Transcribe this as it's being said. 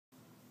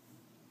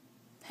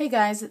Hey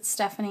guys, it's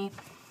Stephanie.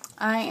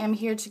 I am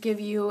here to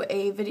give you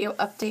a video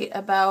update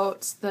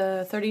about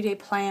the 30-day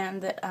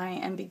plan that I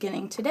am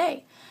beginning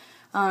today.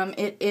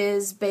 It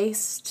is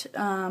based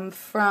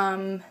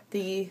from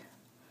the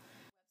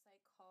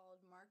website called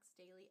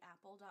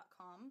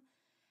marksdailyapple.com,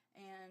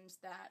 and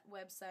that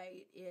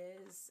website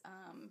is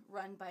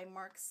run by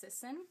Mark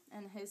Sisson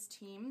and his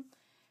team.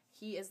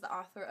 He is the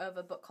author of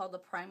a book called The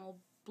Primal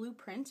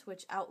Blueprint,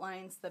 which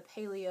outlines the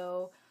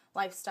Paleo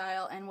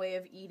lifestyle and way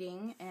of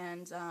eating,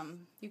 and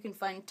you can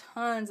find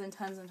tons and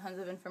tons and tons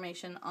of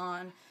information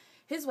on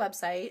his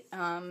website,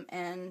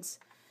 yeah,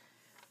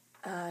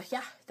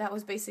 that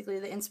was basically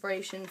the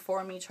inspiration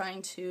for me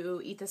trying to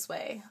eat this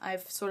way.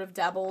 I've sort of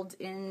dabbled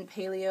in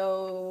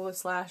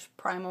paleo /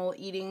 primal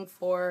eating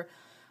for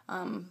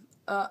well,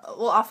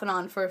 off and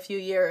on for a few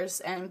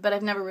years, but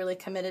I've never really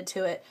committed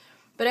to it.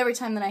 But every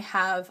time that I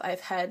have,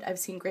 I've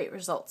seen great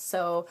results.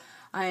 So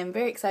I am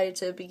very excited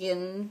to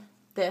begin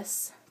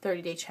this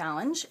 30-day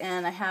challenge,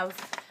 and I have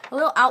a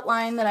little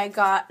outline that I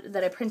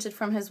printed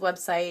from his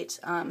website.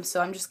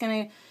 So I'm just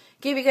going to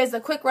give you guys a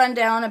quick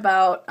rundown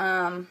about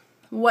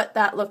what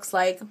that looks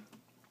like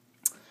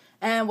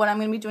and what I'm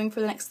going to be doing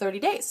for the next 30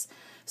 days.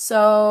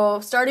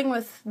 So starting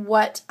with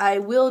what I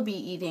will be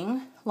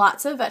eating: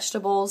 lots of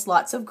vegetables,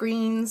 lots of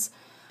greens,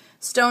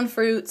 stone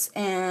fruits,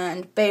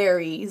 and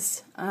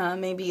berries,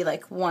 maybe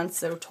like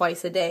once or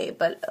twice a day,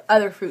 but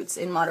other fruits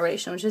in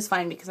moderation, which is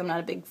fine because I'm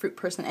not a big fruit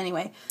person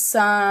anyway.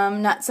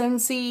 Some nuts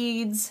and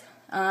seeds,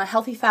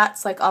 healthy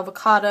fats like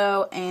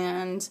avocado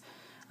and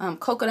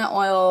coconut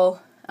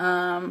oil,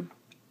 and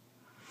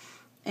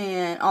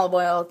olive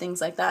oil,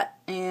 things like that,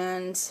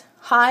 and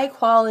high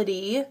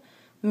quality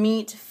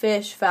meat,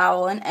 fish,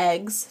 fowl, and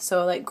eggs,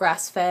 so like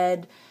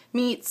grass-fed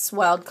meats,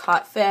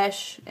 wild-caught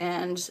fish,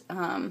 and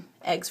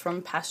eggs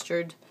from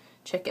pastured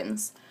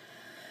chickens.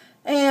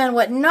 And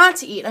what not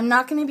to eat: I'm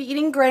not going to be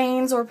eating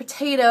grains or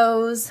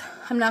potatoes.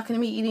 I'm not going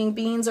to be eating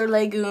beans or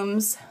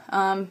legumes,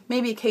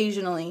 maybe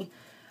occasionally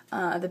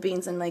the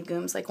beans and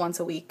legumes, like once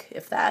a week,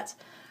 if that.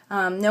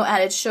 No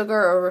added sugar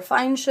or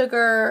refined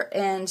sugar,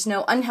 and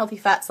no unhealthy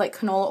fats like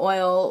canola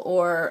oil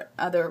or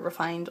other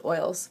refined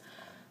oils.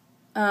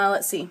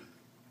 Let's see.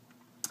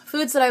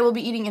 Foods that I will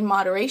be eating in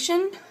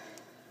moderation: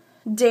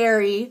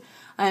 dairy.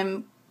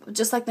 I'm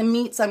just like the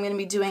meats, I'm going to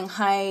be doing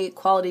high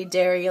quality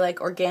dairy,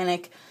 like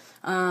organic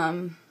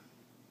and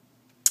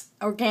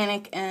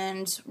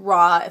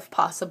raw if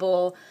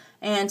possible,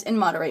 and in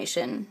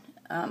moderation,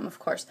 of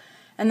course.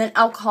 And then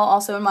alcohol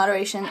also in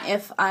moderation.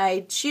 If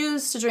I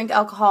choose to drink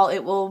alcohol,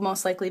 it will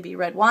most likely be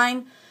red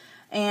wine.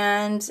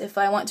 And if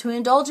I want to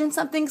indulge in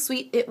something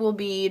sweet, it will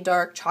be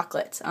dark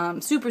chocolate.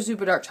 Super,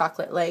 super dark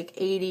chocolate, like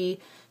 80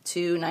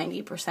 to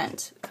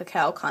 90%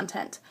 cacao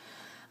content.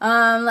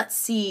 Let's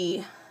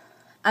see.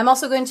 I'm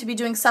also going to be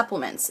doing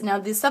supplements. Now,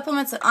 the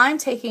supplements that I'm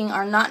taking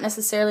are not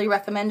necessarily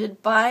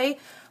recommended by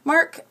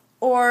Mark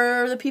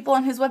or the people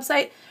on his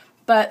website,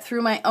 but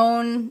through my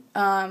own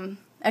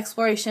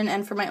exploration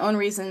and for my own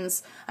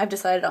reasons, I've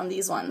decided on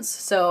these ones.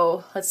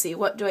 So let's see,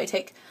 what do I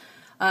take?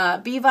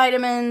 B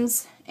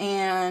vitamins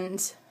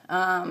and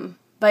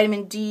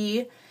vitamin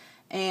D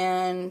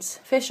and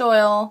fish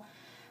oil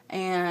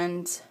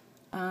and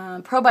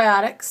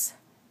probiotics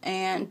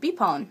and bee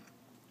pollen.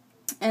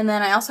 And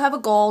then I also have a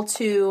goal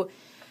to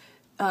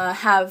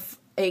have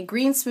a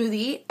green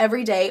smoothie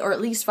every day, or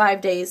at least 5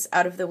 days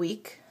out of the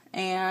week,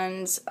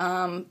 and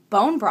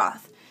bone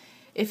broth.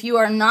 If you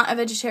are not a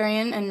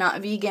vegetarian and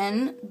not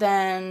vegan,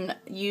 then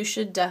you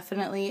should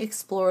definitely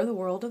explore the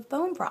world of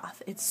bone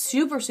broth. It's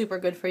super, super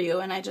good for you,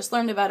 and I just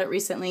learned about it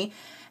recently,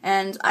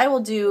 and I will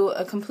do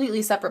a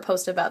completely separate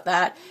post about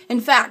that.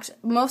 In fact,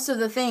 most of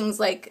the things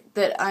like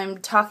that I'm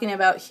talking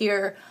about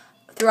here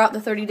throughout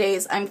the 30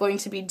 days, I'm going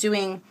to be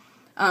doing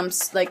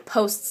like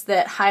posts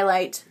that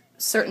highlight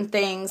certain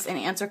things and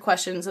answer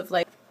questions of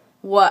like,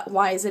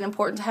 why is it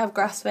important to have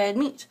grass-fed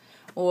meat?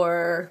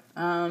 Or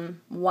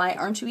why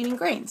aren't you eating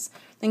grains?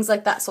 Things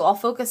like that. So I'll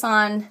focus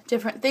on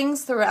different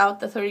things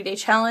throughout the 30-day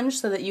challenge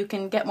so that you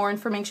can get more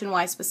information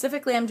why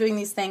specifically I'm doing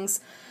these things.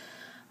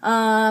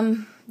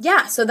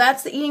 Yeah, so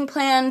that's the eating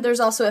plan. There's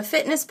also a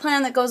fitness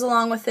plan that goes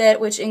along with it,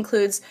 which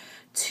includes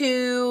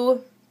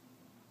 2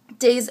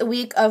 days a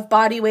week of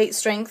body weight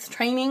strength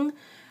training,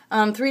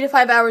 3 to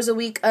 5 hours a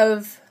week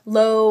of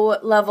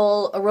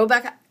low-level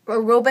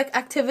aerobic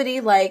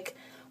activity like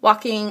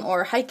walking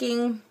or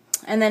hiking,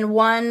 and then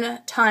 1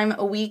 time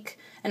a week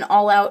an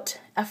all-out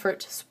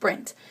effort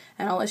sprint.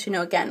 And I'll let you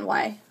know again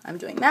why I'm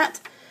doing that.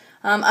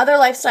 Other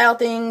lifestyle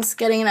things: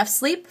 getting enough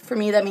sleep. For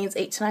me, that means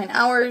 8 to 9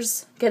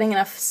 hours. Getting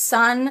enough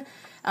sun.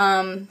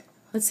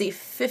 Let's see,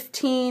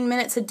 15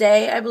 minutes a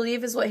day, I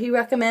believe, is what he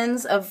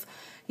recommends of,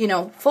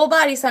 full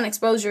body sun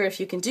exposure if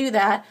you can do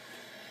that.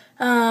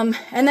 And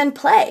then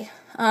play.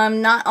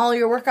 Not all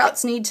your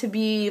workouts need to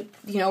be,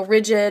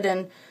 rigid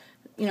and,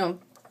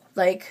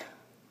 like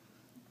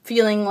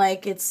feeling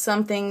like it's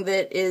something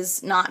that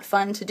is not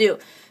fun to do.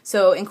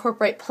 So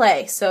incorporate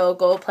play. So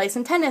go play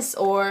some tennis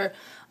or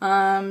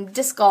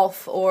disc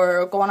golf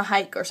or go on a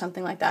hike or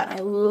something like that. I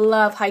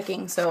love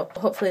hiking, so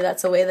hopefully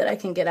that's a way that I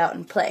can get out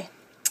and play.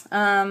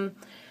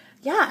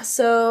 Yeah,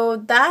 so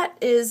that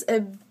is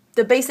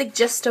the basic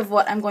gist of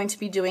what I'm going to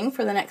be doing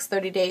for the next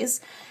 30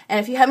 days. And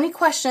if you have any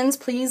questions,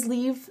 please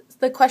leave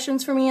the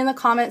questions for me in the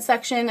comment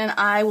section and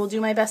I will do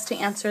my best to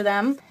answer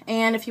them.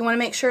 And if you want to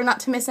make sure not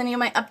to miss any of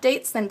my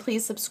updates, then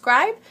please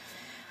subscribe.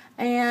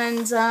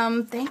 And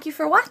thank you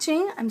for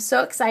watching. I'm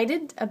so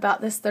excited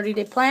about this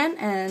 30-day plan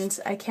and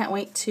I can't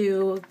wait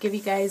to give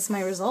you guys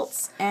my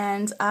results.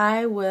 And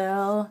I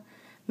will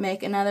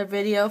make another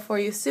video for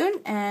you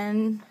soon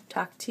and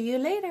talk to you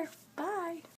later.